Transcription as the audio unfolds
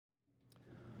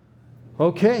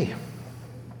Okay,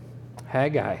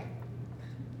 Haggai.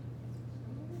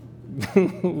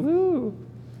 Woo.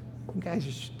 You guys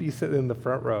should be sitting in the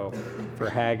front row for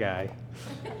Haggai.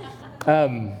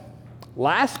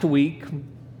 Last week,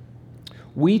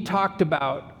 we talked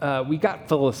about, we got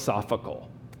philosophical.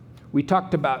 We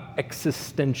talked about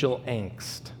existential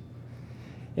angst.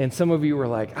 And some of you were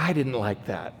like, I didn't like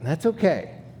that. And that's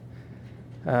okay.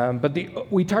 But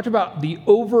we talked about the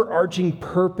overarching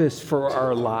purpose for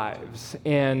our lives.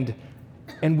 And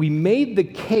we made the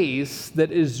case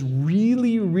that is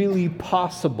really, really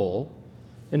possible,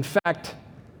 in fact,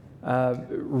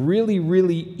 really,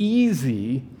 really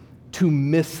easy to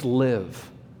mislive.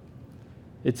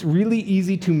 It's really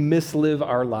easy to mislive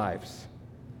our lives.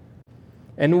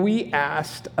 And we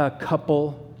asked a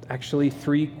couple, actually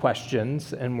 3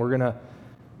 questions, and we're going to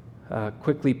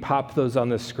quickly pop those on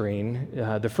the screen.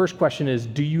 The first question is,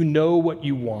 do you know what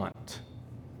you want?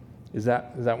 Is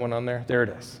that one on there? There it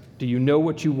is. Do you know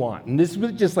what you want? And this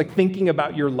was just like thinking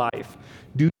about your life.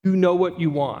 Do you know what you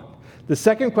want? The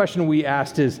second question we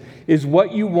asked is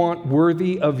what you want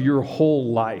worthy of your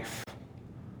whole life?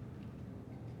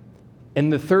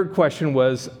 And the third question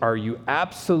was, are you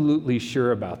absolutely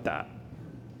sure about that?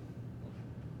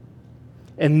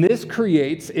 And this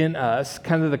creates in us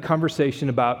kind of the conversation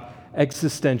about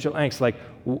existential angst. Like,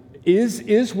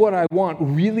 is what I want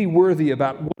really worthy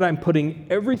about what I'm putting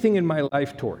everything in my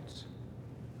life towards?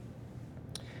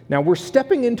 Now, we're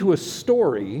stepping into a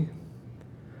story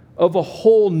of a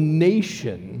whole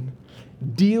nation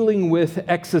dealing with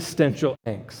existential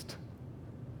angst.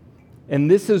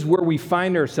 And this is where we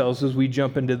find ourselves as we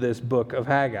jump into this book of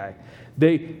Haggai.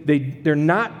 They don't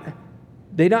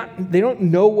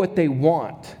know what they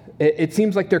want. It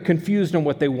seems like they're confused on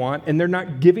what they want, and they're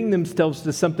not giving themselves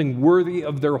to something worthy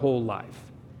of their whole life.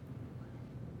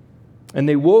 And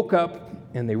they woke up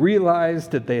and they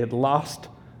realized that they had lost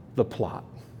the plot.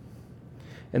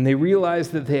 And they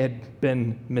realized that they had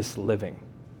been misliving.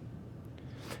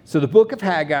 So the book of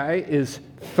Haggai is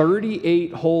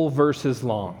 38 whole verses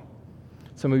long.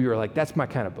 Some of you are like, that's my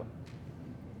kind of book.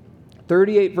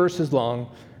 38 verses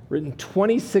long, written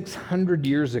 2,600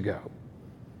 years ago.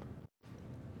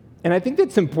 And I think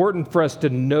it's important for us to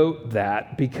note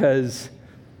that because,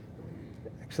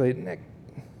 actually,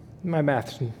 my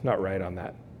math's not right on that.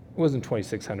 It wasn't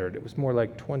 2,600. It was more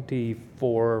like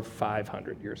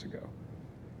 500 years ago.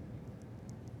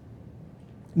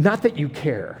 Not that you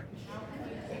care.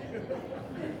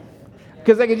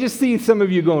 Because I could just see some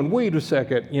of you going, wait a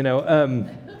second,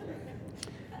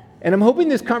 And I'm hoping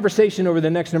this conversation over the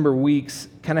next number of weeks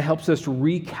kind of helps us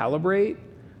recalibrate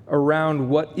around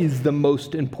what is the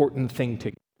most important thing to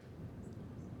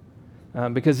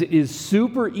because it is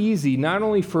super easy, not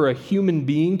only for a human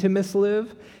being to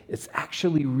mislive, it's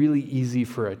actually really easy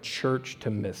for a church to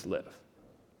mislive.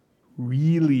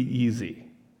 Really easy.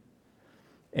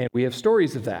 And we have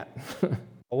stories of that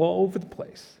all over the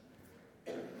place.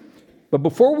 But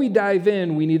before we dive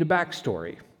in, we need a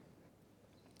backstory.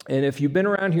 And if you've been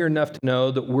around here enough to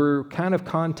know that we're kind of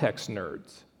context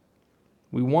nerds.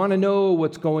 We want to know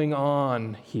what's going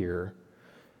on here.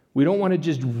 We don't want to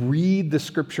just read the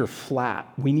scripture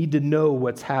flat. We need to know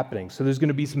what's happening. So there's going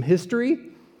to be some history.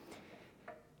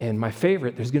 And my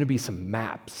favorite, there's going to be some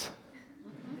maps.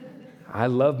 I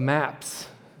love maps.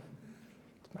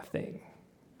 It's my thing.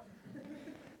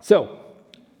 So,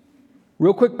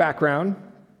 real quick background.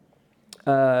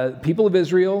 People of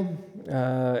Israel,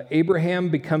 Abraham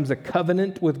becomes a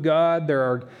covenant with God.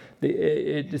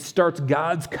 It starts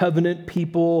God's covenant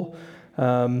people.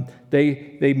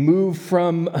 They move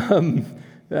from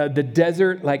the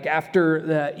desert, like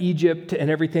after Egypt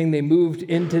and everything. They moved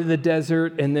into the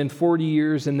desert, and then 40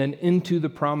 years, and then into the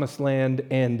promised land.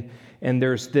 And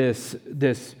there's this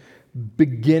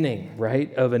beginning,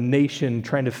 right, of a nation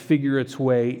trying to figure its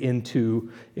way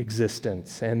into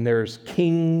existence. And there's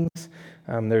kings.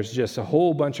 There's just a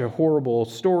whole bunch of horrible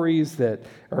stories that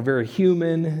are very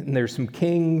human, and there's some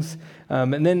kings.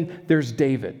 And then there's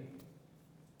David.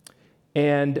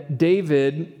 And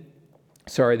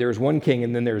there's one king,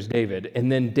 and then there's David. And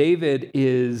then David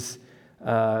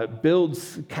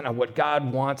builds kind of what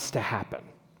God wants to happen.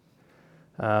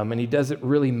 And he does it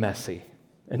really messy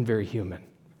and very human.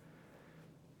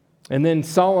 And then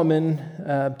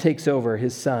Solomon takes over,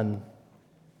 his son.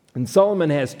 And Solomon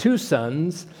has 2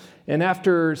 sons. And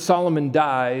after Solomon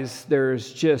dies,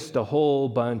 there's just a whole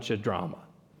bunch of drama.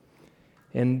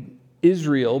 And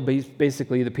Israel,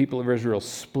 basically the people of Israel,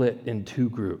 split in 2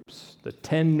 groups. The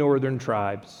 10 northern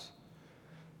tribes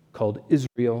called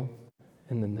Israel,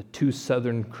 and then the 2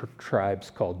 southern tribes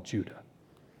called Judah.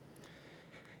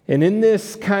 And in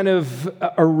this kind of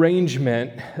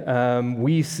arrangement,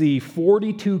 we see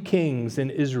 42 kings in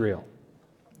Israel,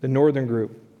 the northern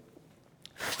group.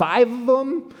 5 of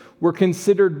them were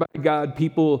considered by God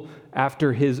people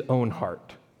after his own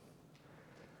heart.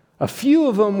 A few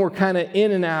of them were kind of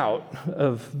in and out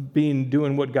of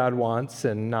doing what God wants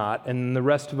and not, and the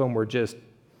rest of them were just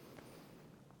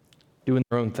doing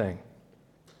their own thing.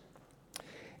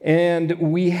 And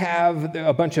we have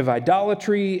a bunch of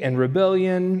idolatry and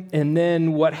rebellion, and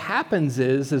then what happens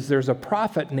is there's a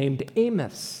prophet named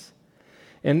Amos.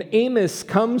 And Amos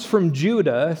comes from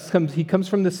Judah, he comes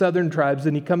from the southern tribes,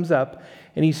 and he comes up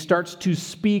and he starts to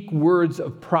speak words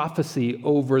of prophecy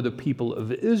over the people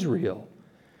of Israel,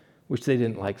 which they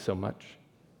didn't like so much.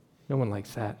 No one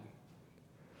likes that.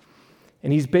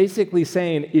 And he's basically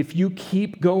saying, if you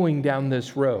keep going down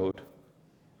this road,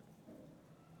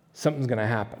 something's going to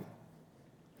happen.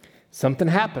 Something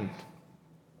happened.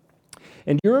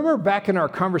 And you remember back in our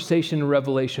conversation in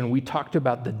Revelation, we talked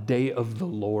about the day of the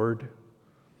Lord,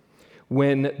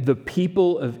 when the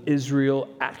people of Israel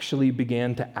actually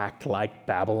began to act like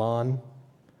Babylon.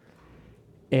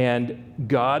 And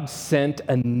God sent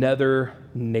another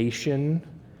nation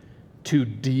to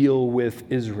deal with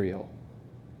Israel.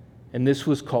 And this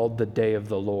was called the day of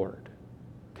the Lord.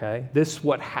 Okay? This is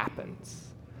what happens.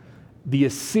 The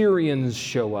Assyrians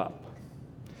show up.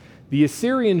 The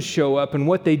Assyrians show up, and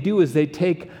what they do is they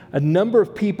take a number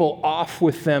of people off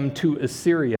with them to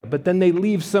Assyria, but then they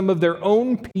leave some of their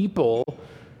own people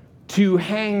to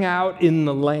hang out in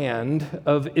the land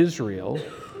of Israel.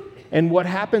 And what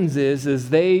happens is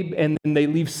they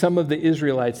leave some of the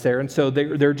Israelites there, and so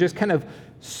they're just kind of,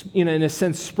 in a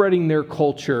sense, spreading their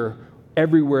culture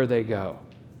everywhere they go.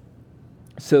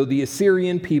 So the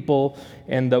Assyrian people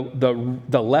and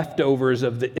the leftovers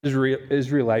of the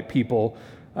Israelite people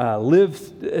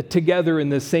lived together in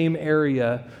the same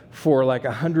area for like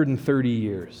 130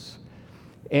 years.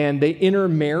 And they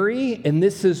intermarry, and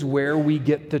this is where we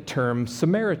get the term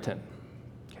Samaritan.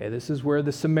 Okay, this is where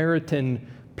the Samaritan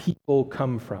people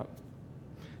come from.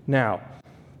 Now,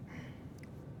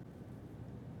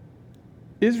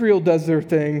 Israel does their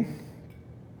thing.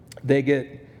 They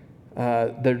get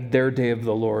their day of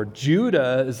the Lord.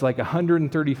 Judah is like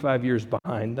 135 years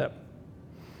behind them.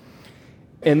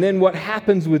 And then what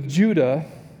happens with Judah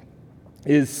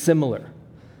is similar.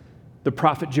 The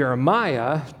prophet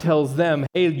Jeremiah tells them,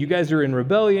 hey, you guys are in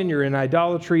rebellion, you're in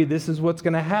idolatry, this is what's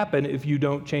going to happen if you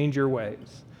don't change your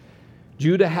ways.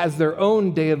 Judah has their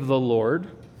own day of the Lord,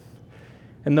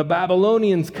 and the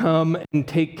Babylonians come and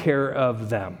take care of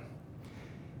them.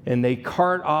 And they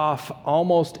cart off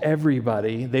almost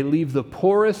everybody. They leave the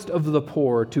poorest of the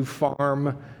poor to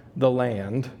farm the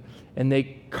land, and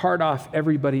they cart off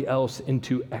everybody else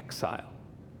into exile.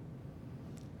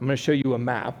 I'm going to show you a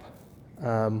map.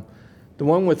 The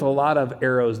one with a lot of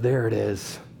arrows, there it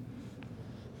is.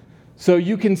 So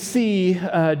you can see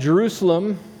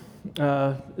Jerusalem.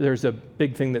 There's a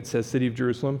big thing that says City of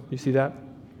Jerusalem. You see that?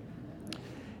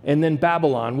 And then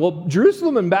Babylon. Well,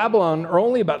 Jerusalem and Babylon are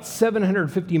only about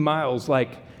 750 miles,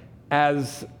 like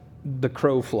as the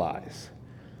crow flies.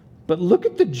 But look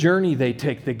at the journey they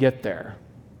take to get there.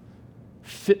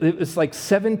 It's like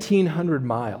 1,700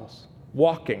 miles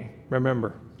walking.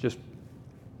 Remember,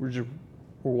 we're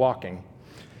walking.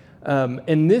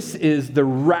 And this is the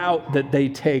route that they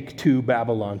take to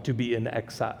Babylon to be in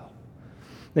exile.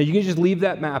 Now, you can just leave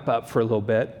that map up for a little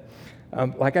bit.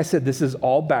 Like I said, this is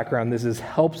all background. This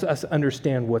helps us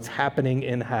understand what's happening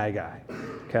in Haggai,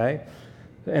 okay?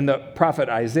 And the prophet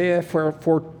Isaiah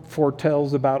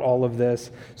foretells about all of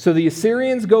this. So the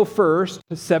Assyrians go first,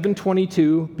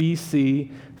 722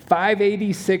 BC.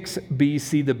 586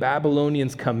 BC, the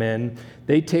Babylonians come in.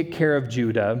 They take care of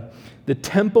Judah. The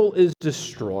temple is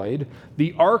destroyed.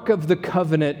 The Ark of the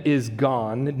Covenant is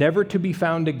gone, never to be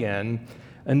found again,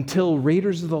 until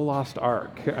Raiders of the Lost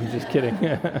Ark. I'm just kidding.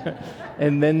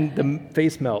 And then the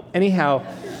face melt. Anyhow,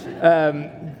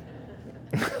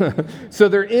 so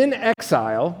they're in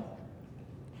exile,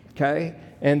 okay?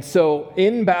 And so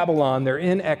in Babylon, they're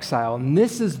in exile. And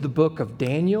this is the book of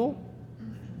Daniel.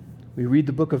 We read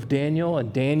the book of Daniel,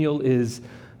 and Daniel is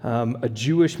a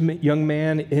Jewish young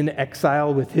man in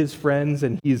exile with his friends,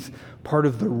 and he's part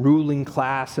of the ruling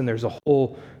class, and there's a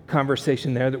whole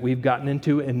conversation there that we've gotten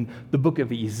into. And the book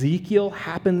of Ezekiel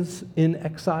happens in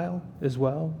exile as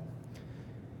well.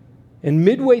 And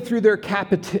midway through their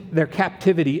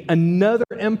captivity, another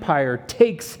empire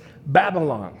takes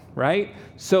Babylon, right?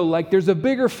 So like there's a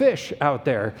bigger fish out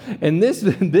there. And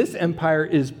this empire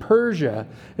is Persia,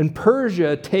 and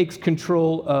Persia takes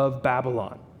control of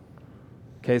Babylon.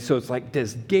 Okay, so it's like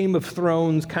this Game of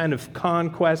Thrones kind of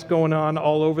conquest going on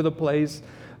all over the place.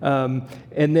 And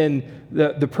then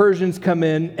the Persians come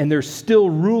in, and they're still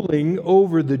ruling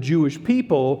over the Jewish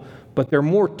people, but they're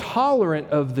more tolerant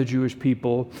of the Jewish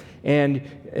people, and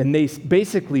they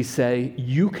basically say,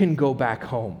 you can go back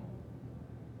home.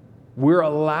 We're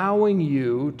allowing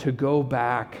you to go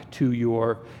back to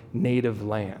your native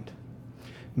land.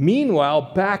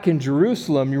 Meanwhile, back in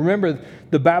Jerusalem, you remember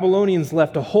the Babylonians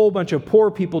left a whole bunch of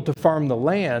poor people to farm the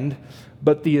land,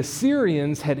 but the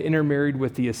Assyrians had intermarried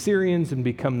with the Assyrians and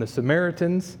become the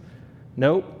Samaritans.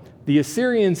 Nope. The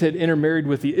Assyrians had intermarried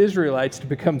with the Israelites to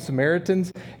become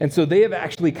Samaritans, and so they have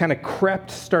actually kind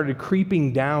of started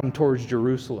creeping down towards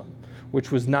Jerusalem,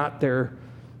 which was not their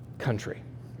country,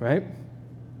 right?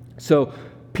 So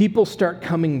people start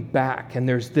coming back, and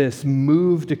there's this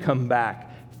move to come back.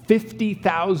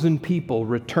 50,000 people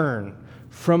return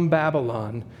from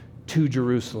Babylon to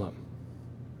Jerusalem.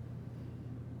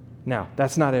 Now,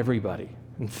 that's not everybody.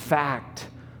 In fact,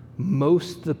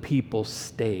 most of the people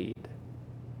stayed.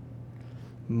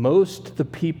 Most of the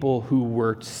people who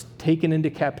were taken into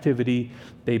captivity,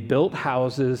 they built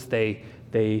houses, they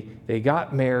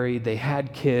got married, they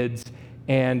had kids,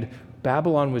 and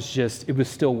Babylon was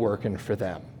still working for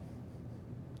them.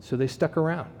 So they stuck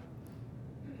around.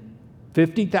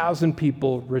 50,000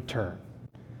 people return.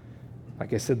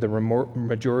 Like I said, the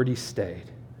majority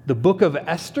stayed. The book of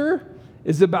Esther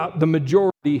is about the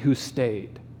majority who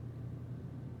stayed.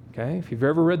 Okay? If you've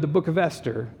ever read the book of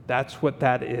Esther, that's what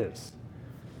that is.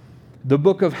 The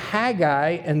book of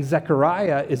Haggai and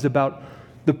Zechariah is about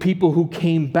the people who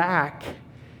came back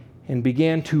and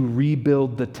began to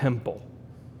rebuild the temple.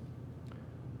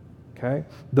 Okay?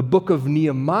 The book of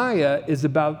Nehemiah is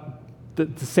about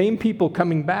the same people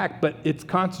coming back, but it's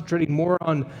concentrating more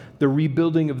on the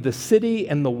rebuilding of the city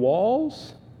and the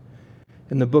walls.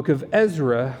 And the book of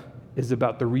Ezra is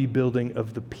about the rebuilding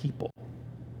of the people.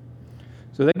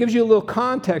 So that gives you a little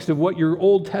context of what your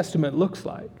Old Testament looks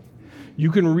like. You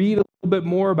can read a little bit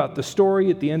more about the story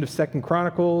at the end of 2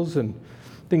 Chronicles and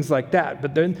things like that.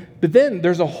 But then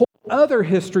there's a whole other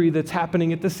history that's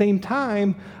happening at the same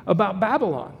time about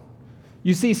Babylon.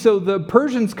 You see, so the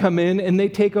Persians come in and they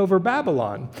take over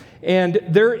Babylon, and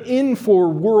they're in for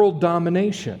world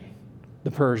domination,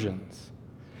 the Persians.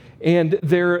 And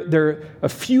they're a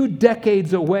few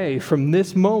decades away from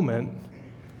this moment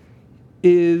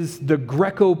is the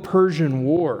Greco-Persian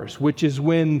Wars, which is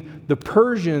when the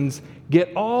Persians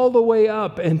get all the way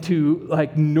up into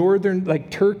like northern, like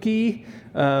Turkey,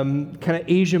 kind of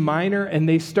Asia Minor, and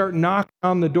they start knocking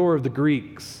on the door of the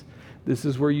Greeks. This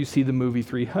is where you see the movie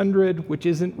 300, which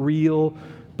isn't real,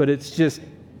 but it's just,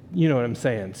 you know what I'm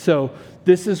saying. So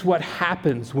this is what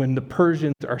happens when the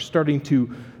Persians are starting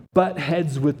to butt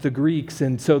heads with the Greeks.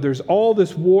 And so there's all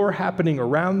this war happening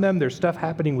around them. There's stuff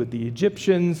happening with the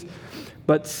Egyptians.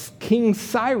 But King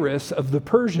Cyrus of the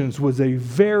Persians was a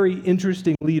very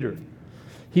interesting leader.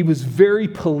 He was very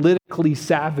politically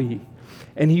savvy,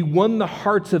 and he won the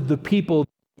hearts of the people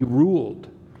he ruled.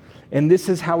 And this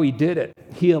is how he did it.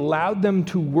 He allowed them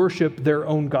to worship their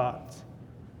own gods.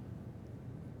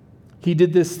 He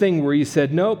did this thing where he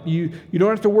said, nope, you don't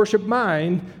have to worship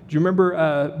mine. Do you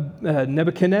remember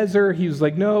Nebuchadnezzar? He was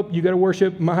like, nope, you got to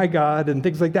worship my God and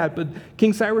things like that. But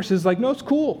King Cyrus is like, no, it's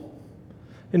cool.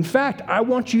 In fact, I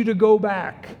want you to go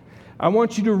back. I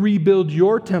want you to rebuild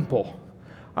your temple.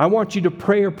 I want you to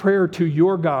pray a prayer to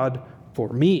your God for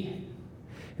me.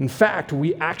 In fact,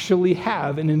 we actually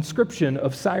have an inscription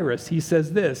of Cyrus. He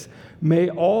says this, may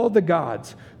all the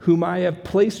gods whom I have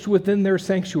placed within their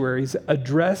sanctuaries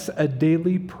address a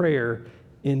daily prayer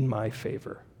in my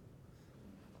favor.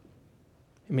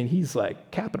 I mean, he's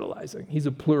like capitalizing. He's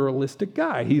a pluralistic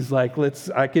guy. He's like,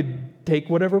 I could take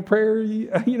whatever prayer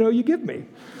you give me.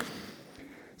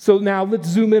 So now let's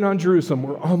zoom in on Jerusalem.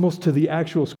 We're almost to the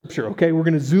actual scripture, okay? We're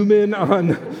going to zoom in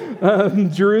on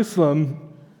Jerusalem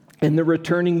and the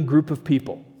returning group of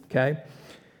people, okay?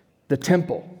 The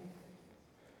temple.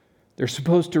 They're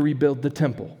supposed to rebuild the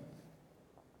temple.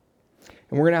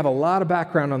 And we're going to have a lot of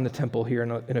background on the temple here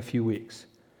in a few weeks.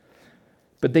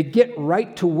 But they get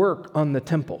right to work on the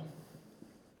temple.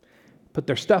 Put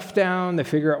their stuff down, they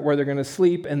figure out where they're going to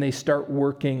sleep, and they start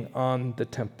working on the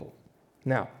temple.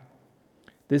 Now,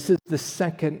 this is the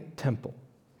second temple.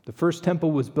 The first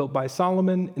temple was built by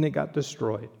Solomon, and it got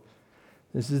destroyed.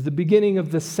 This is the beginning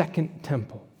of the second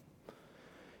temple.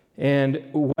 And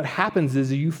what happens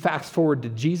is you fast forward to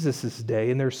Jesus' day,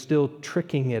 and they're still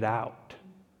tricking it out.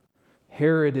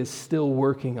 Herod is still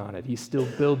working on it. He's still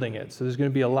building it. So there's going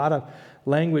to be a lot of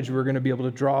language we're going to be able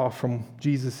to draw from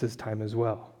Jesus' time as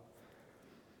well.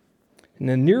 And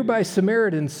the nearby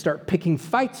Samaritans start picking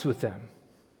fights with them.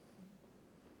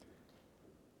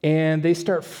 And they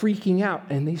start freaking out,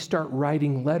 and they start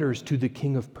writing letters to the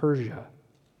king of Persia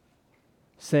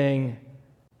saying,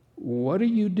 "What are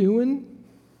you doing?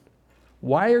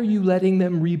 Why are you letting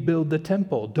them rebuild the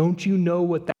temple? Don't you know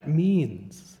what that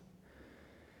means?"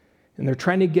 And they're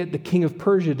trying to get the king of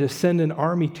Persia to send an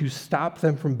army to stop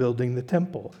them from building the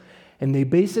temple. And they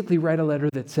basically write a letter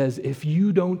that says, "If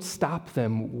you don't stop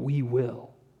them, we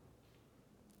will."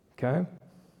 Okay?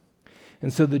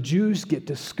 And so the Jews get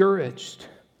discouraged.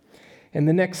 And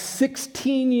the next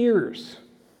 16 years,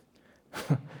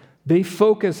 they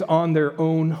focus on their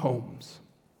own homes.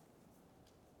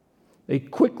 They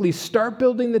quickly start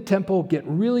building the temple, get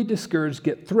really discouraged,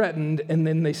 get threatened, and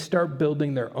then they start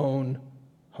building their own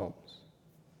homes.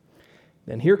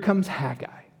 Then here comes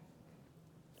Haggai.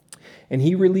 And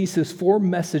he releases 4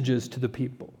 messages to the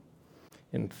people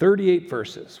in 38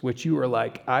 verses, which you are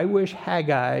like, I wish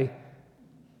Haggai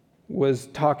was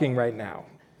talking right now,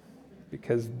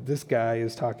 because this guy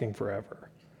is talking forever.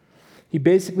 He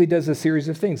basically does a series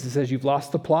of things. He says, you've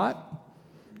lost the plot,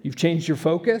 you've changed your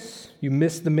focus, you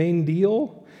missed the main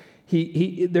deal.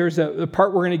 There's a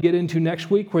part we're going to get into next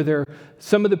week where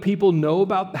some of the people know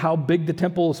about how big the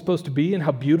temple is supposed to be and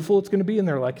how beautiful it's going to be, and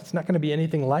they're like, it's not going to be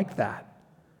anything like that.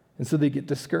 And so they get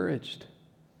discouraged.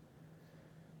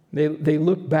 They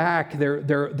look back,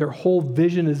 their whole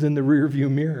vision is in the rearview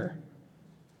mirror.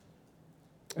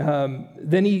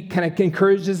 Then he kind of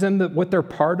encourages them that what they're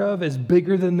part of is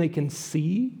bigger than they can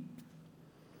see.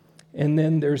 And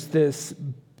then there's this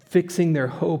fixing their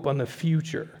hope on the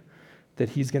future that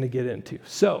he's going to get into.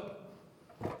 So,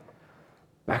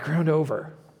 background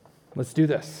over. Let's do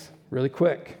this really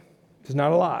quick. There's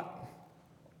not a lot.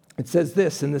 It says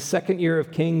this, in the 2nd year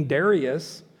of King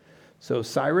Darius, so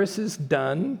Cyrus is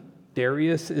done,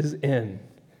 Darius is in.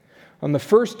 On the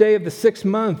 1st day of the 6th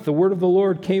month, the word of the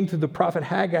Lord came through the prophet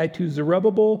Haggai to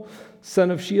Zerubbabel, son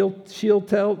of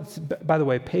Shealtiel. By the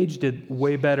way, Paige did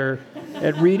way better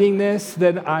at reading this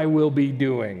than I will be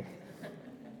doing.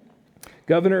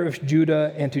 Governor of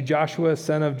Judah, and to Joshua,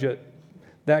 son of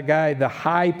that guy, the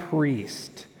high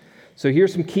priest. So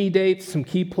here's some key dates, some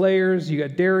key players. You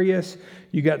got Darius,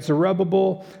 you got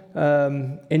Zerubbabel,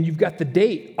 and you've got the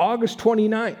date, August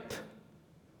 29th,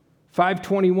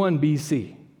 521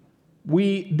 BC.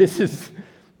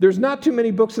 There's not too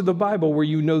many books of the Bible where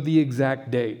you know the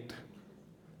exact date.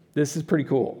 This is pretty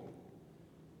cool.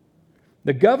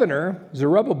 The governor,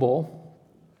 Zerubbabel,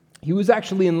 he was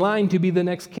actually in line to be the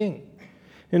next king.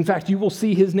 In fact, you will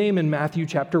see his name in Matthew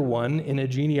chapter 1 in a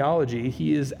genealogy.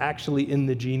 He is actually in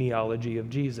the genealogy of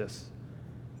Jesus.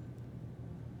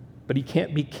 But he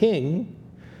can't be king.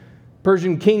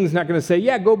 Persian king's not going to say,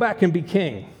 yeah, go back and be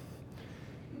king.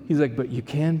 He's like, but you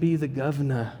can be the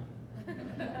governor.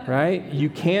 Right? You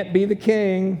can't be the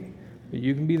king, but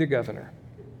you can be the governor.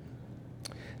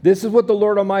 This is what the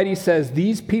Lord Almighty says.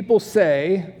 These people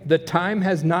say, the time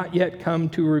has not yet come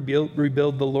to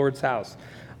rebuild the Lord's house.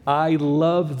 I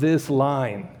love this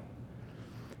line.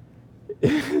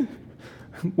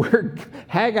 Where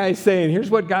Haggai's saying,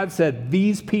 here's what God said.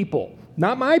 These people,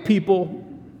 not my people,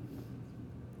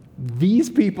 these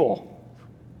people.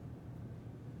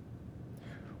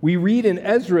 We read in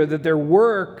Ezra that their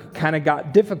work kind of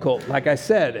got difficult. Like I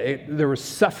said, there was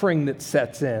suffering that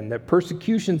sets in, that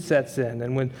persecution sets in.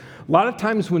 And a lot of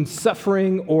times when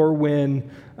suffering or when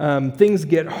things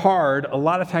get hard, a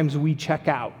lot of times we check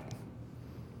out.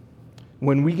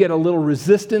 When we get a little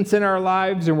resistance in our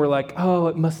lives and we're like, oh,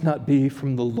 it must not be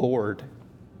from the Lord.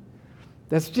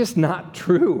 That's just not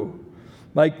true.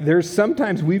 Like there's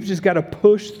sometimes we've just got to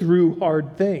push through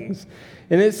hard things.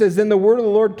 And it says, then the word of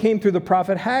the Lord came through the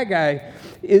prophet Haggai.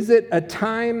 Is it a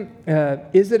time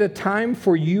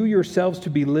for you yourselves to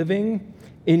be living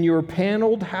in your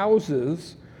paneled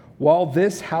houses while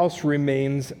this house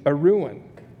remains a ruin?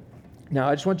 Now,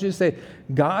 I just want you to say,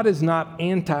 God is not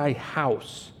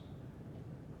anti-house.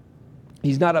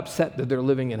 He's not upset that they're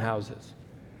living in houses.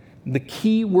 The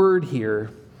key word here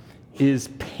is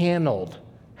paneled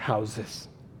houses.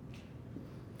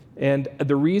 And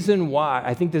the reason why,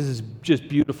 I think this is just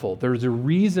beautiful. There's a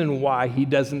reason why he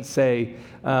doesn't say,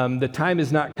 the time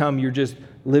has not come, you're just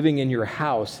living in your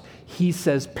house. He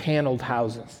says paneled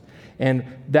houses. And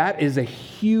that is a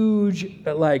huge,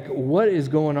 what is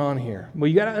going on here? Well,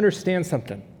 you got to understand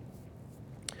something.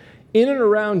 In and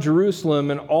around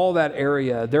Jerusalem and all that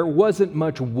area, there wasn't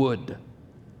much wood.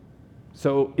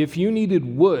 So if you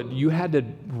needed wood, you had to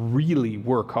really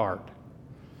work hard.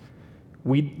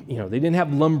 They didn't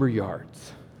have lumber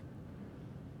yards.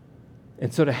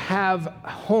 And so to have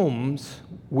homes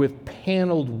with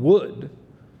paneled wood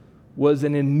was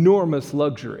an enormous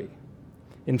luxury.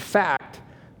 In fact,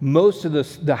 most of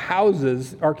the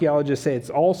houses, archaeologists say it's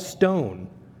all stone,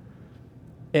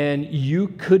 and you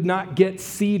could not get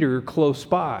cedar close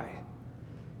by.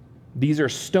 These are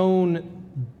stone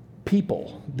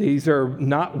people. These are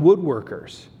not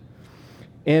woodworkers.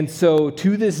 And so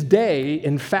to this day,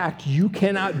 in fact, you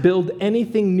cannot build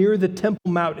anything near the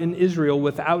Temple Mount in Israel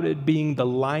without it being the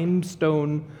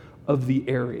limestone of the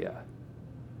area.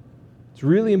 It's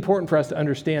really important for us to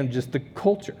understand just the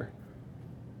culture.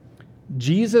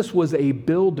 Jesus was a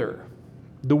builder.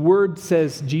 The word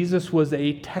says Jesus was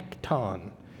a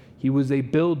tekton. He was a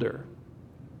builder.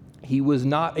 He was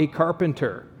not a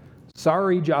carpenter.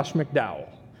 Sorry, Josh McDowell.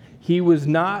 He was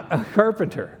not a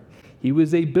carpenter. He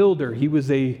was a builder. He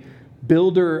was a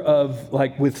builder of,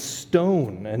 with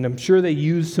stone. And I'm sure they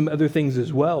used some other things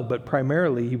as well, but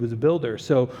primarily he was a builder.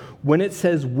 So when it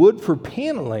says wood for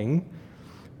paneling,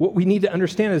 what we need to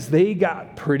understand is they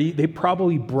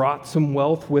probably brought some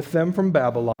wealth with them from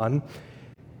Babylon,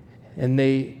 and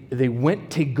they went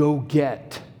to go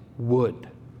get wood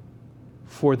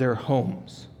for their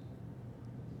homes.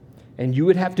 And you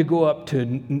would have to go up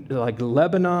to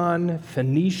Lebanon,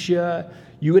 Phoenicia.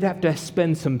 You would have to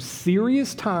spend some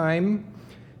serious time,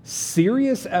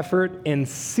 serious effort, and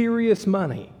serious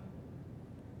money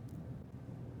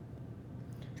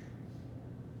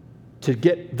to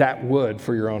get that wood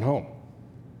for your own home.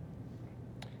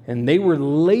 And they were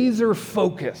laser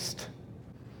focused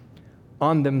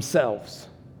on themselves.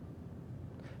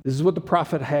 This is what the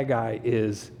prophet Haggai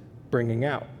is bringing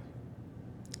out.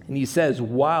 And he says,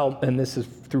 and this is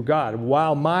through God,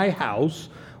 while my house,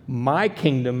 my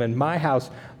kingdom and my house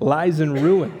lies in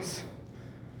ruins.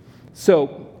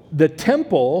 So the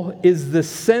temple is the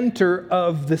center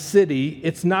of the city.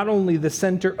 It's not only the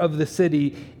center of the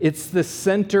city, it's the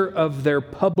center of their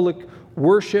public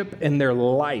worship and their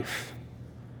life.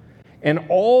 And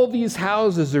all these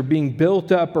houses are being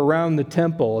built up around the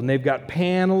temple, and they've got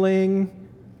paneling,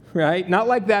 right? Not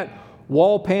like that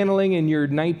wall paneling in your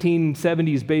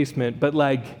 1970s basement, but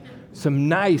like some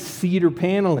nice cedar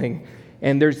paneling.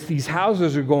 And these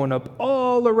houses are going up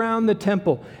all around the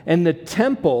temple. And the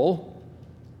temple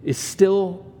is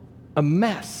still a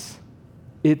mess.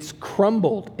 It's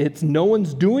crumbled. No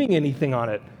one's doing anything on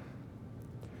it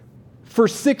for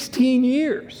 16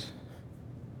 years.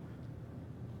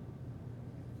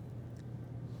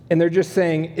 And they're just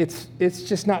saying, it's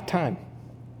just not time.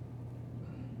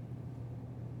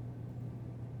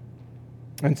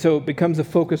 And so it becomes a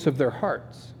focus of their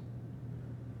hearts.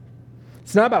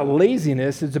 It's not about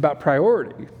laziness, it's about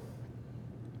priority.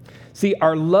 See,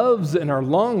 our loves and our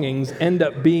longings end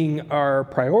up being our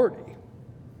priority,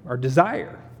 our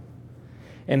desire.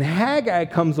 And Haggai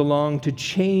comes along to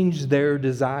change their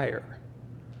desire.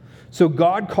 So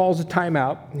God calls a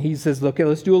timeout. He says, okay,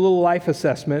 let's do a little life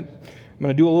assessment. I'm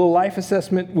going to do a little life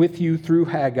assessment with you through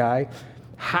Haggai.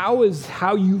 How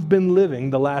you've been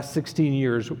living the last 16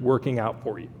 years working out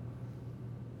for you?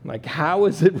 How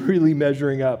is it really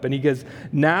measuring up? And he goes,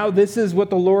 now this is what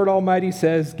the Lord Almighty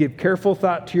says, give careful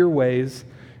thought to your ways.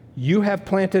 You have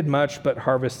planted much, but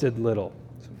harvested little.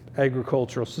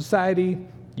 Agricultural society,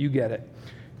 you get it.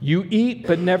 You eat,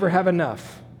 but never have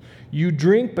enough. You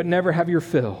drink, but never have your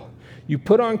fill. You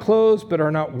put on clothes, but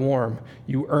are not warm.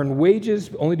 You earn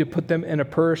wages, only to put them in a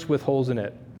purse with holes in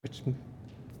it. Which,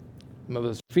 some of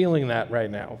us feeling that right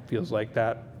now. Feels like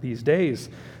that these days.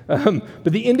 But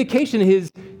the indication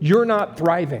is you're not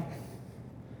thriving.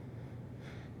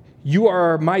 You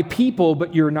are my people,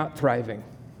 but you're not thriving.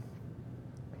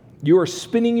 You are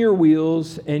spinning your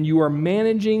wheels, and you are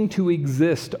managing to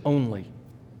exist only.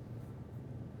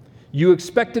 You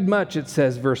expected much, it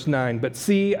says, verse 9, but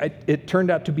see, it turned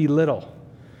out to be little.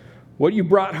 What you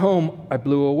brought home, I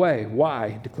blew away.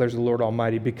 Why, declares the Lord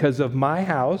Almighty? Because of my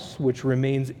house, which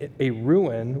remains a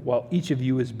ruin, while each of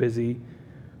you is busy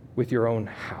with your own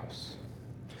house.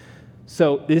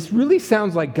 So this really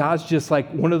sounds like God's just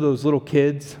like one of those little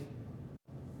kids.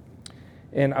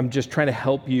 And I'm just trying to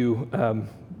help you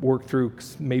work through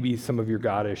maybe some of your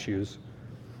God issues.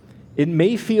 It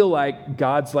may feel like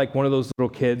God's like one of those little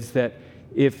kids that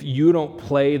if you don't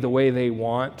play the way they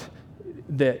want,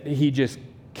 that he just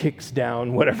kicks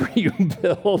down whatever you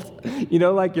build. You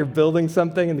know, like you're building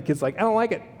something and the kid's like, I don't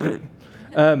like it.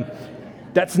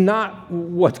 That's not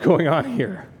what's going on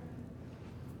here.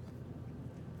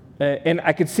 And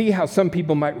I could see how some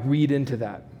people might read into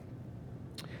that.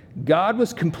 God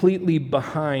was completely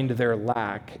behind their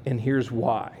lack, and here's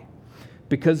why.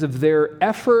 Because of their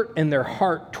effort and their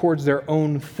heart towards their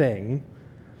own thing,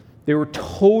 they were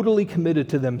totally committed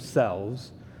to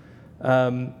themselves.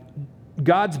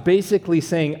 God's basically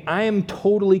saying, I am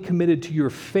totally committed to your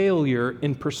failure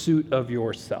in pursuit of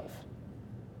yourself.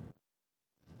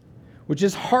 Which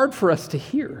is hard for us to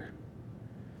hear.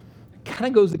 It kind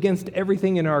of goes against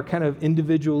everything in our kind of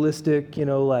individualistic,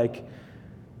 like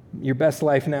your best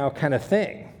life now kind of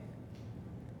thing.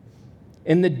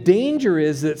 And the danger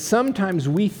is that sometimes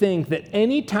we think that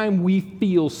anytime we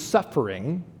feel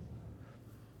suffering,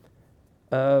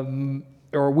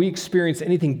 or we experience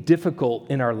anything difficult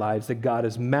in our lives, that God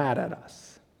is mad at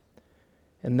us.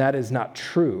 And that is not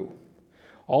true.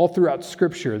 All throughout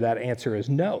Scripture, that answer is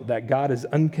no, that God is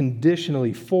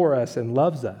unconditionally for us and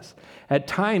loves us. At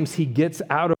times, he gets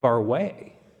out of our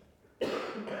way.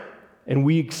 And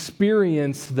we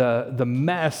experience the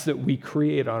mess that we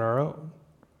create on our own.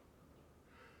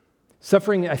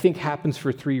 Suffering, I think, happens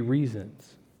for three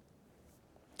reasons.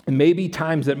 And maybe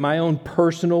times that my own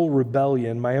personal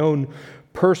rebellion, my own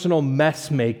personal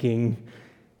mess making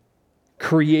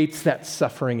creates that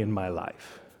suffering in my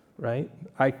life, right?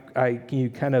 You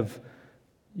got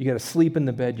to sleep in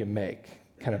the bed you make,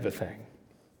 kind of a thing.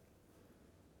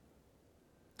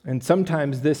 And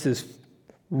sometimes this is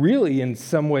really, in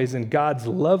some ways, in God's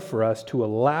love for us to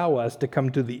allow us to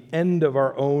come to the end of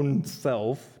our own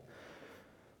self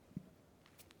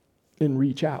and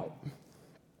reach out.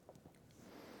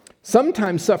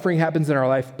 Sometimes suffering happens in our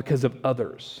life because of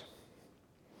others.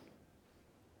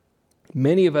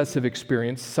 Many of us have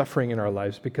experienced suffering in our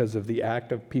lives because of the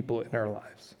act of people in our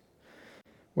lives,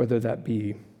 whether that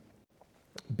be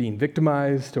being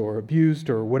victimized or abused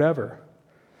or whatever.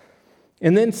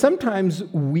 And then sometimes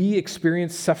we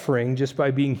experience suffering just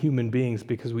by being human beings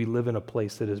because we live in a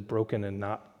place that is broken and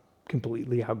not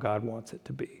completely how God wants it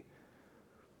to be.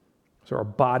 So our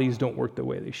bodies don't work the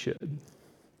way they should.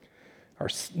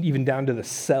 Even down to the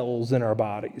cells in our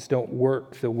bodies don't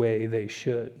work the way they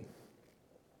should.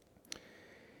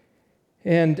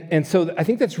 And so I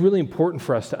think that's really important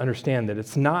for us to understand that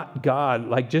it's not God,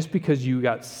 like just because you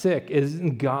got sick,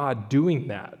 isn't God doing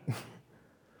that.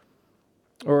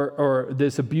 Or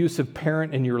this abusive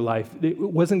parent in your life, it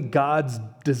wasn't God's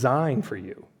design for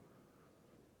you.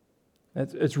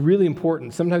 It's really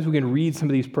important. Sometimes we can read some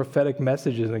of these prophetic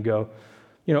messages and go,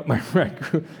 I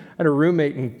had a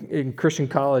roommate in Christian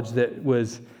college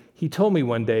he told me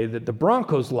one day that the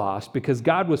Broncos lost because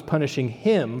God was punishing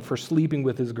him for sleeping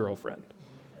with his girlfriend.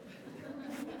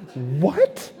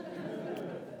 What?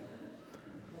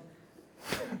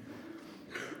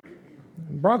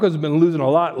 Broncos have been losing a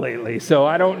lot lately, so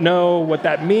I don't know what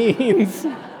that means.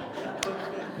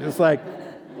 Just like...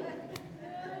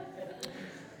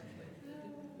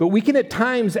 But we can at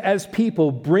times, as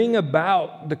people, bring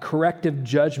about the corrective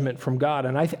judgment from God.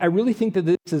 And I really think that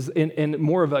this is in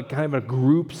more of a kind of a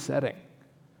group setting.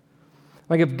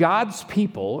 Like if God's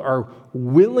people are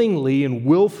willingly and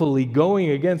willfully going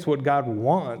against what God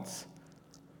wants,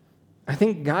 I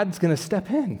think God's going to step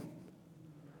in.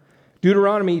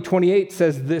 Deuteronomy 28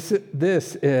 says this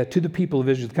to the people of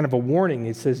Israel, kind of a warning.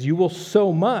 It says, you will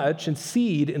sow much and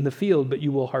seed in the field, but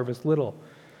you will harvest little,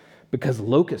 because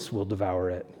locusts will devour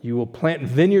it. You will plant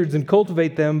vineyards and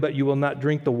cultivate them, but you will not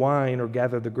drink the wine or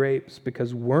gather the grapes,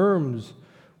 because worms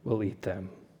will eat them.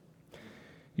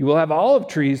 You will have olive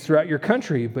trees throughout your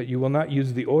country, but you will not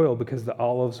use the oil, because the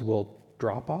olives will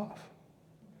drop off.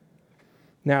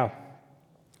 Now,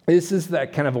 this is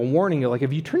that kind of a warning. Like,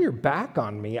 if you turn your back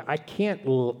on me, I can't.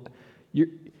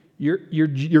 You're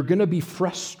going to be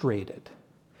frustrated.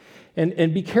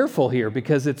 And be careful here,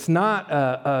 because it's not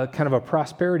a kind of a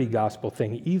prosperity gospel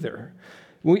thing either.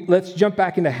 Let's jump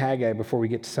back into Haggai before we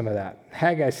get to some of that.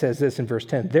 Haggai says this in verse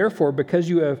 10, therefore, because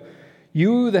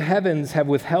you, the heavens, have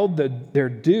withheld their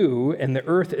dew and the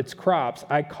earth its crops,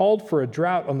 I called for a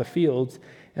drought on the fields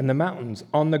and the mountains.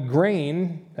 On the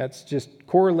grain, that's just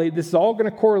correlate. This is all going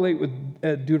to correlate with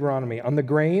Deuteronomy. On the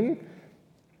grain,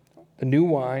 the new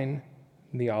wine,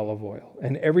 and the olive oil,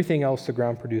 and everything else the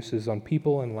ground produces, on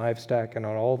people and livestock and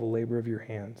on all the labor of your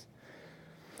hands.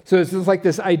 So it's just like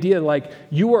this idea, like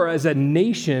you are as a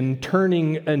nation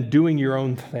turning and doing your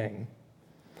own thing.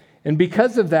 And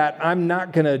because of that, I'm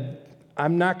not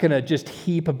gonna just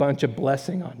heap a bunch of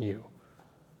blessing on you.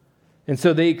 And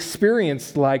so they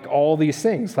experienced like all these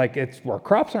things, like our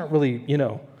crops aren't really,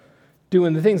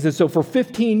 doing the things. And so for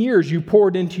 15 years, you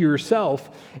poured into yourself.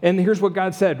 And here's what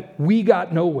God said, we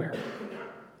got nowhere.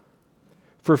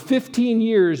 For 15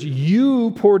 years,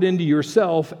 you poured into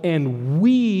yourself, and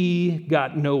we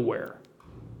got nowhere.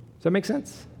 Does that make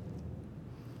sense?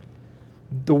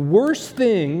 The worst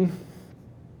thing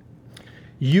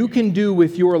you can do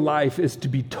with your life is to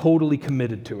be totally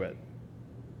committed to it.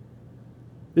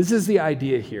 This is the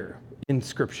idea here in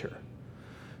Scripture.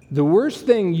 The worst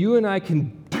thing you and I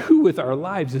can do with our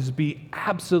lives is be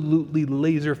absolutely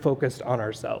laser focused on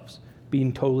ourselves,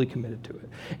 being totally committed to it.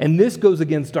 And this goes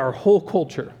against our whole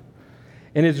culture.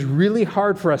 And it's really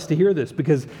hard for us to hear this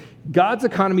because God's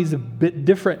economy is a bit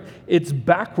different. It's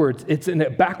backwards. It's a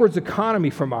backwards economy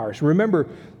from ours. Remember,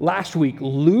 last week,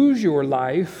 lose your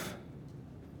life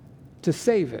to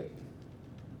save it.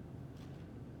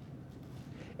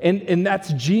 And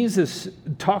that's Jesus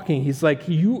talking. He's like,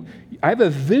 I have a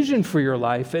vision for your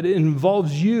life, and it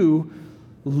involves you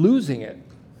losing it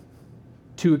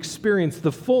to experience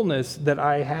the fullness that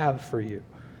I have for you.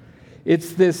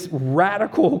 It's this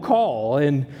radical call.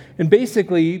 And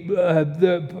basically,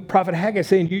 the prophet Haggai is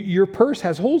saying, your purse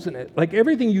has holes in it. Like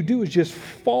everything you do just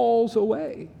falls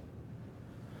away.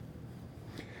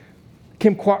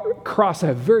 Kim Cross had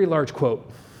a very large quote.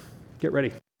 Get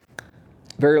ready.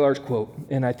 Very large quote,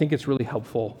 and I think it's really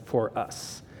helpful for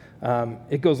us.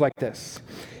 It goes like this.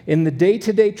 In the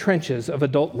day-to-day trenches of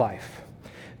adult life,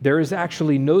 there is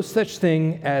actually no such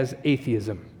thing as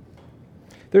atheism.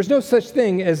 There's no such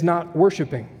thing as not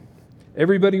worshiping.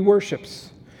 Everybody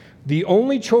worships. The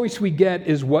only choice we get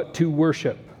is what to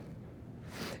worship.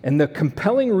 And the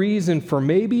compelling reason for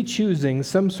maybe choosing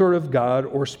some sort of God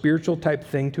or spiritual type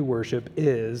thing to worship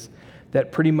is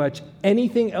that pretty much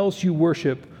anything else you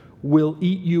worship will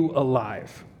eat you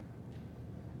alive.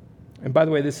 And by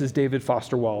the way, this is David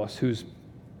Foster Wallace, who's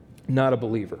not a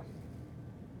believer.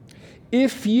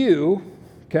 If you,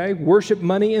 worship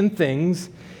money and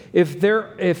things, if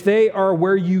they are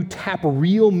where you tap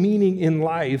real meaning in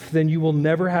life, then you will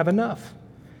never have enough.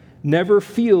 Never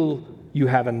feel you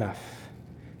have enough.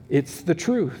 It's the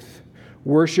truth.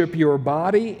 Worship your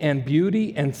body and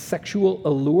beauty and sexual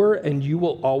allure, and you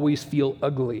will always feel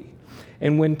ugly.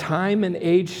 And when time and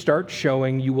age start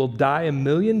showing, you will die a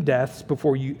million deaths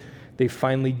before they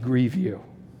finally grieve you.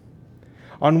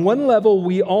 On one level,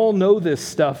 we all know this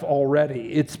stuff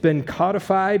already. It's been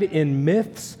codified in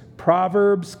myths,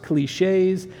 proverbs,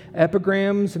 cliches,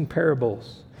 epigrams, and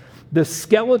parables. The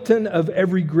skeleton of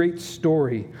every great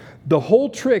story. The whole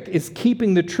trick is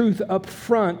keeping the truth up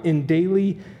front in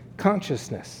daily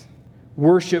consciousness.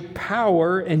 Worship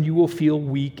power, and you will feel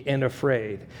weak and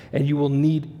afraid, and you will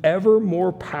need ever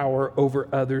more power over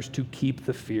others to keep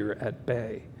the fear at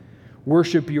bay.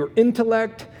 Worship your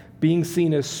intellect, being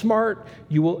seen as smart,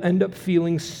 you will end up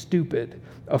feeling stupid,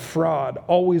 a fraud,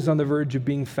 always on the verge of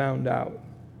being found out.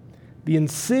 The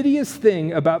insidious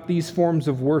thing about these forms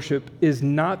of worship is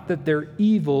not that they're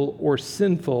evil or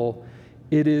sinful,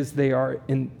 it is they are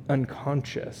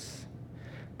unconscious.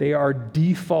 They are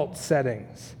default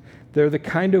settings. They're the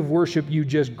kind of worship you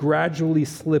just gradually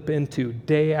slip into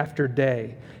day after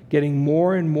day, getting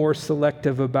more and more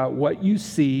selective about what you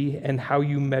see and how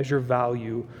you measure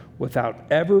value without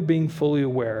ever being fully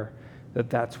aware that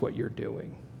that's what you're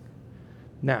doing.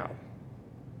 Now,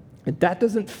 that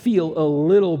doesn't feel a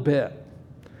little bit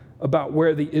about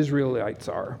where the Israelites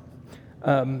are.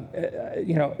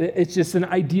 It's just an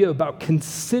idea about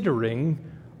considering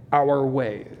our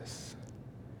ways,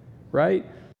 right?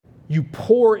 You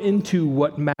pour into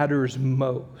what matters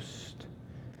most.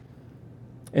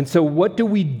 And so what do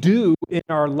we do in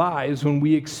our lives when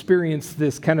we experience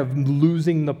this kind of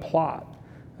losing the plot?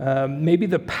 Maybe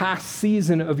the past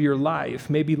season of your life,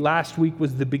 maybe last week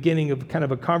was the beginning of kind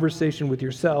of a conversation with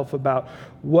yourself about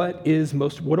what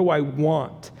do I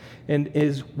want? And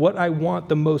is what I want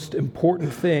the most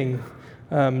important thing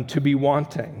to be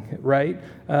wanting, right?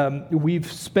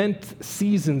 We've spent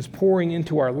seasons pouring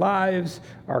into our lives,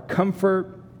 our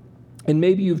comfort, and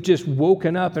maybe you've just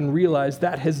woken up and realized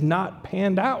that has not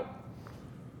panned out.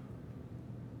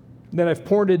 Then I've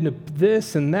poured into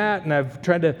this and that, and I've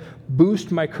tried to boost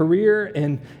my career,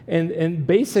 and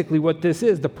basically what this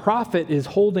is, the prophet is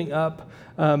holding up,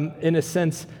 in a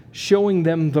sense, showing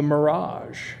them the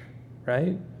mirage,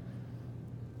 right?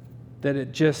 That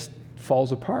it just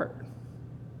falls apart.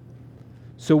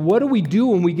 So what do we do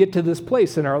when we get to this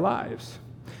place in our lives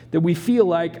that we feel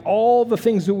like all the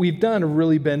things that we've done have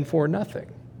really been for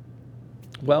nothing?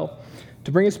 Well,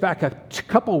 to bring us back a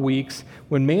couple weeks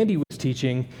when Mandy was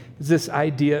teaching is this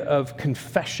idea of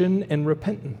confession and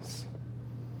repentance.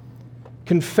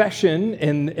 Confession,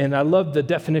 and I love the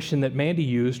definition that Mandy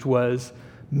used, was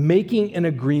making an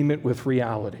agreement with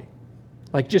reality.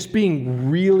 Like just being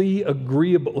really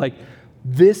agreeable, like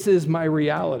this is my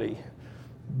reality.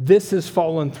 This has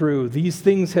fallen through. These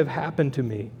things have happened to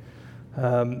me.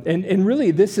 And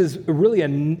really, this is really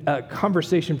a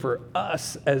conversation for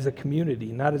us as a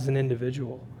community, not as an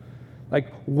individual.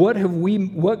 Like, what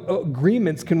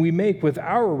agreements can we make with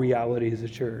our reality as a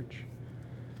church?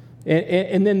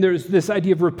 And then there's this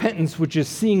idea of repentance, which is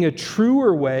seeing a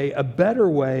truer way, a better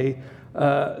way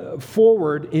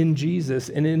forward in Jesus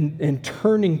and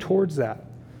turning towards that.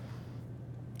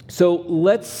 So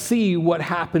let's see what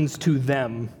happens to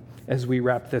them as we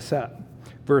wrap this up.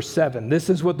 Verse 7, this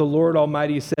is what the Lord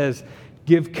Almighty says,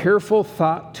 give careful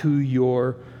thought to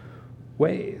your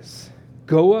ways.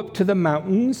 Go up to the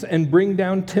mountains and bring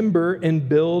down timber and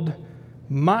build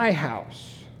my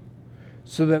house,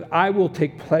 so that I will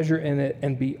take pleasure in it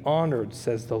and be honored,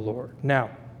 says the Lord. Now,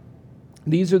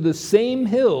 these are the same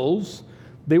hills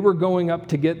they were going up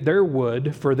to get their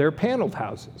wood for their paneled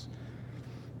houses.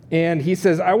 And he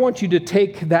says, I want you to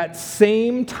take that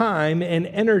same time and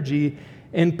energy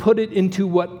and put it into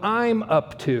what I'm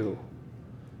up to,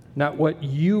 not what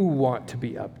you want to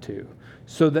be up to,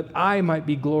 so that I might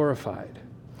be glorified.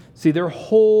 See, their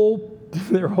whole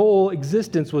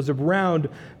existence was around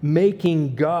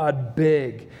making God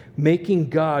big, making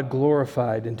God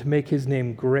glorified, and to make his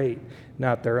name great,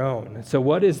 not their own. So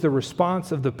what is the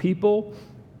response of the people?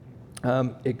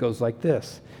 It goes like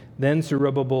this. Then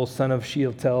Zerubbabel, son of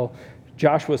Shealtiel,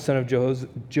 Joshua, son of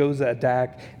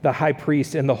Jozadak, the high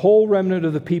priest, and the whole remnant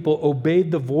of the people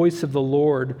obeyed the voice of the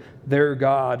Lord their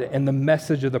God and the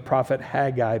message of the prophet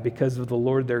Haggai, because of the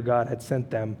Lord their God had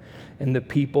sent them, and the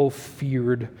people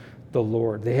feared the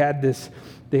Lord. They had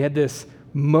this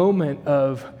moment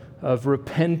of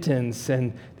repentance,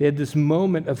 and they had this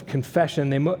moment of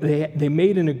confession. They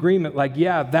made an agreement like,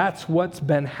 yeah, that's what's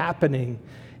been happening,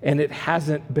 and it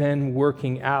hasn't been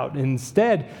working out.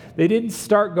 Instead, they didn't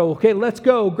okay, let's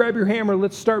go, grab your hammer,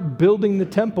 let's start building the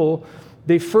temple.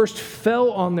 They first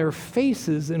fell on their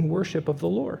faces in worship of the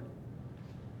Lord.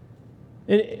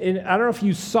 And I don't know if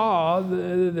you saw,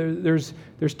 there's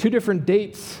two different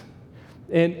dates,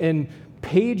 and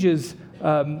Page's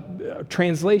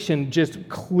translation just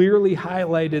clearly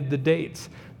highlighted the dates.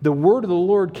 The word of the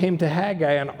Lord came to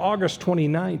Haggai on August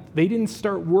 29th. They didn't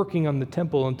start working on the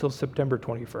temple until September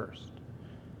 21st.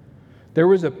 There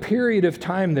was a period of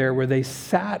time there where they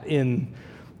sat in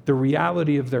the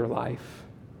reality of their life,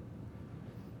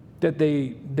 that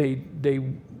they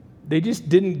just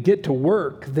didn't get to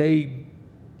work. They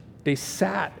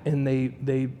sat and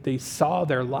they saw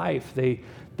their life.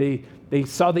 They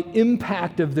saw the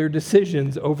impact of their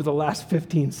decisions over the last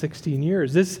 15, 16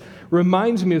 years. This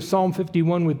reminds me of Psalm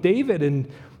 51 with David,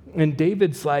 and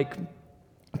David's like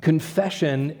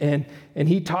confession, and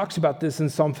he talks about this in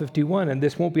Psalm 51, and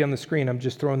this won't be on the screen. I'm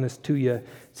just throwing this to you. It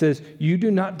says, you do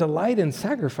not delight in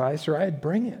sacrifice, or I'd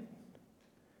bring it.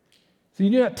 So you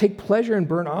do not take pleasure in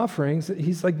burnt offerings.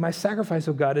 He's like, my sacrifice,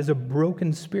 O God, is a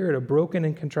broken spirit, a broken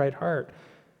and contrite heart.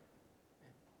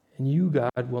 And you,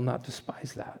 God, will not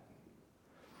despise that.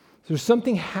 There's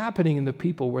something happening in the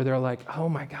people where they're like, oh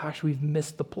my gosh, we've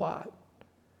missed the plot.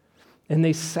 And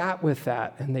they sat with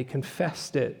that, and they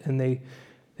confessed it, and they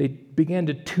began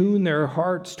to tune their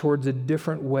hearts towards a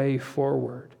different way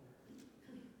forward.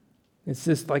 It's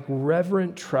this like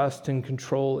reverent trust and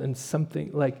control in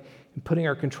something, like putting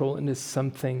our control into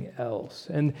something else.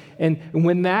 And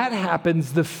when that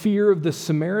happens, the fear of the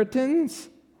Samaritans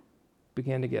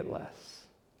began to get less.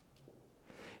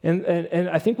 And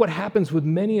I think what happens with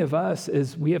many of us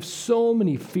is we have so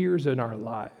many fears in our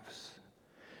lives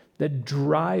that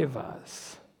drive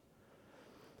us,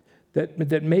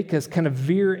 that make us kind of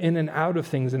veer in and out of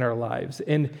things in our lives.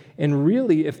 And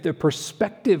really, if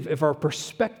our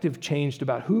perspective changed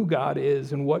about who God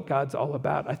is and what God's all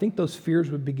about, I think those fears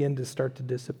would begin to start to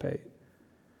dissipate.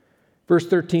 Verse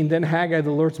 13, then Haggai, the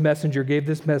Lord's messenger, gave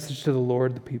this message to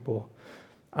the people.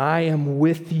 I am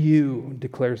with you,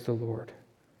 declares the Lord.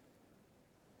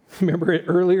 Remember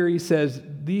earlier he says,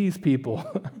 these people.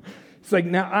 It's like,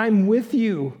 now I'm with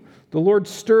you. The Lord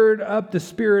stirred up the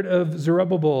spirit of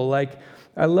Zerubbabel. Like,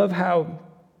 I love how,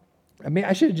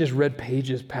 I should have just read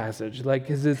Page's passage, like,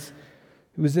 because it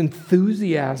was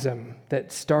enthusiasm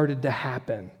that started to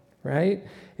happen, right?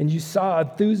 And you saw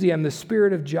enthusiasm, the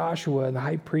spirit of Joshua and the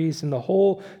high priest and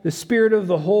the spirit of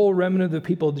the whole remnant of the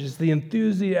people, just the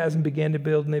enthusiasm began to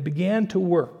build, and they began to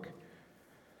work.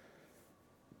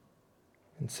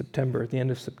 In September, at the end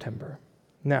of September.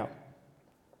 Now,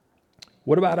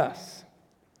 what about us?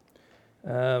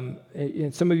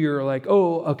 And some of you are like,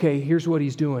 oh, okay, here's what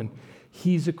he's doing.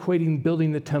 He's equating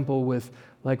building the temple with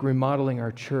like remodeling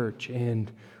our church,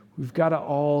 and we've got to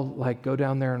all like go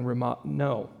down there and remodel.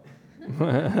 No.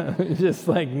 Just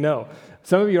like, no.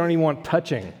 Some of you don't even want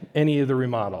touching any of the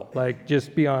remodel. Like,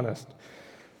 just be honest.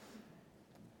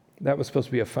 That was supposed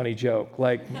to be a funny joke.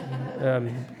 Like,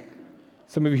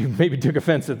 some of you maybe took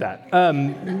offense at that.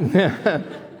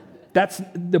 That's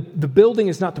the building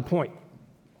is not the point.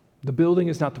 The building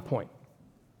is not the point.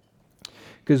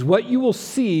 Because what you will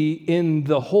see in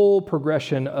the whole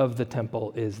progression of the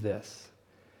temple is this.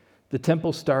 The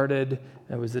temple started,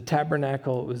 it was the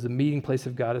tabernacle, it was the meeting place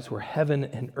of God, it's where heaven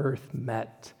and earth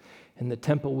met. And the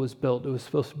temple was built, it was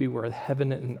supposed to be where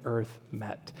heaven and earth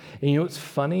met. And you know what's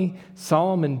funny?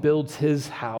 Solomon builds his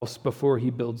house before he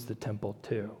builds the temple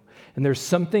too. And there's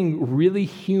something really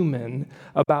human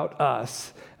about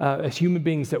us as human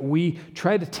beings that we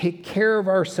try to take care of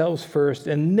ourselves first,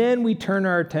 and then we turn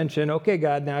our attention, okay,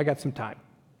 God, now I got some time.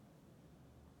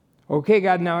 Okay,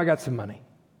 God, now I got some money.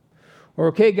 Or,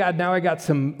 okay, God, now I got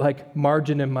some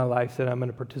margin in my life that I'm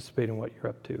going to participate in what you're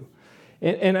up to.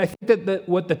 And I think that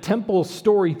what the temple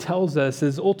story tells us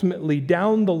is ultimately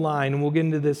down the line, and we'll get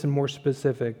into this in more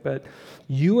specific, but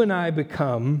you and I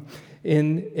become,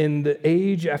 in the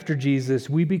age after Jesus,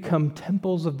 we become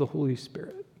temples of the Holy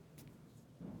Spirit.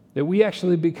 That we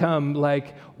actually become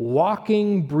like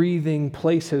walking, breathing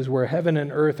places where heaven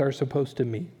and earth are supposed to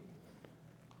meet.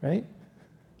 Right?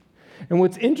 And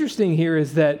what's interesting here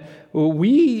is that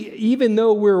we, even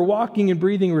though we're walking and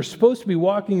breathing, we're supposed to be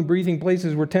walking and breathing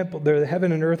places where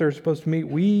heaven and earth are supposed to meet,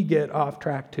 we get off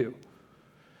track too.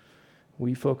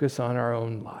 We focus on our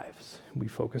own lives. We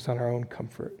focus on our own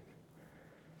comfort.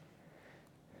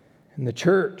 In the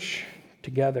church,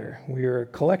 together, we are a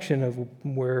collection of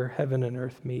where heaven and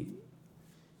earth meet.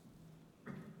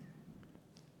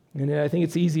 And I think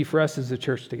it's easy for us as a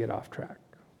church to get off track.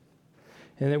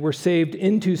 And that we're saved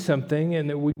into something, and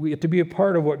that we get to be a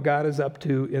part of what God is up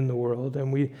to in the world.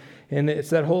 And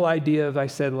it's that whole idea of, I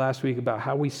said last week, about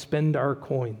how we spend our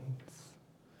coins,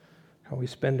 how we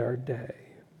spend our day.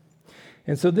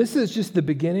 And so this is just the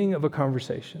beginning of a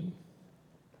conversation,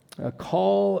 a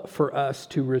call for us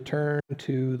to return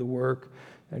to the work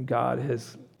that God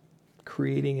is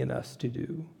creating in us to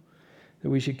do.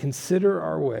 That we should consider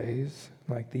our ways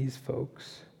like these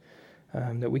folks.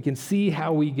 That we can see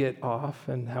how we get off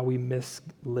and how we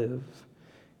mislive,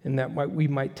 and that we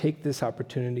might take this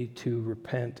opportunity to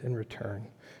repent and return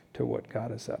to what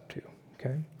God is up to,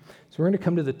 okay? So we're going to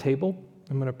come to the table.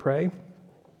 I'm going to pray,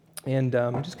 and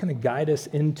just kind of guide us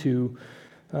into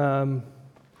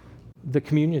the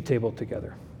communion table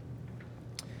together.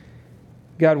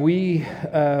 God, we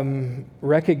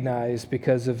recognize,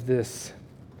 because of this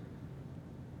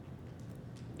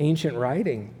ancient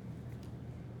writing,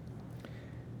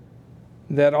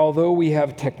 that although we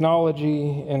have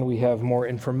technology and we have more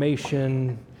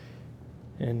information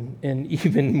and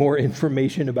even more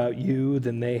information about you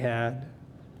than they had,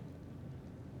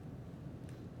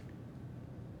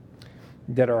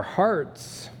 that our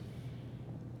hearts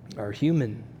are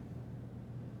human,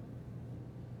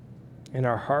 and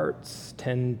our hearts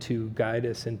tend to guide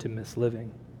us into misliving.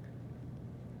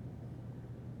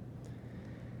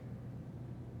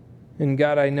 And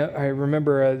God, I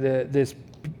remember this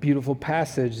beautiful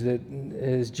passage that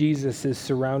as Jesus is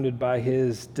surrounded by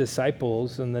his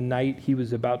disciples on the night he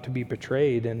was about to be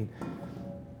betrayed, and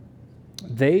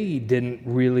they didn't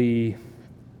really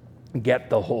get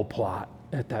the whole plot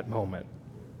at that moment.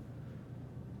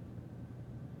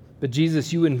 But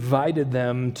Jesus, you invited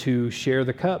them to share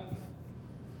the cup.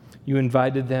 You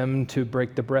invited them to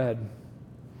break the bread.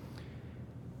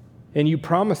 And you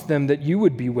promised them that you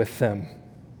would be with them.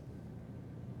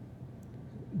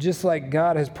 Just like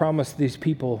God has promised these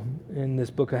people in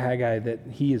this book of Haggai that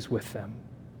he is with them.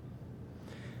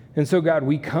 And so, God,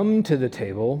 we come to the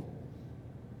table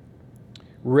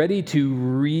ready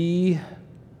to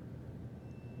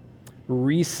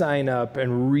re-sign up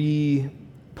and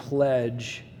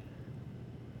re-pledge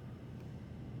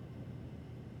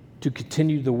to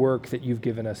continue the work that you've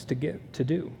given us to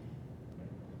do.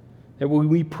 That when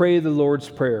we pray the Lord's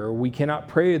Prayer, we cannot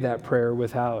pray that prayer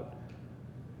without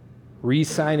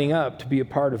re-signing up to be a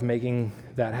part of making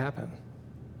that happen.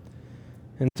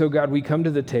 And so, God, we come to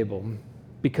the table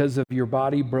because of your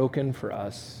body broken for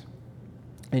us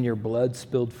and your blood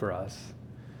spilled for us.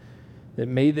 That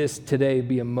may this today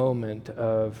be a moment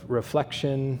of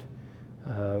reflection,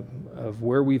 of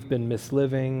where we've been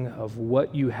misliving, of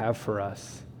what you have for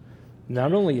us,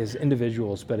 not only as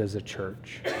individuals, but as a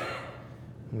church.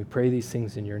 And we pray these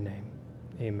things in your name.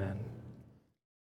 Amen.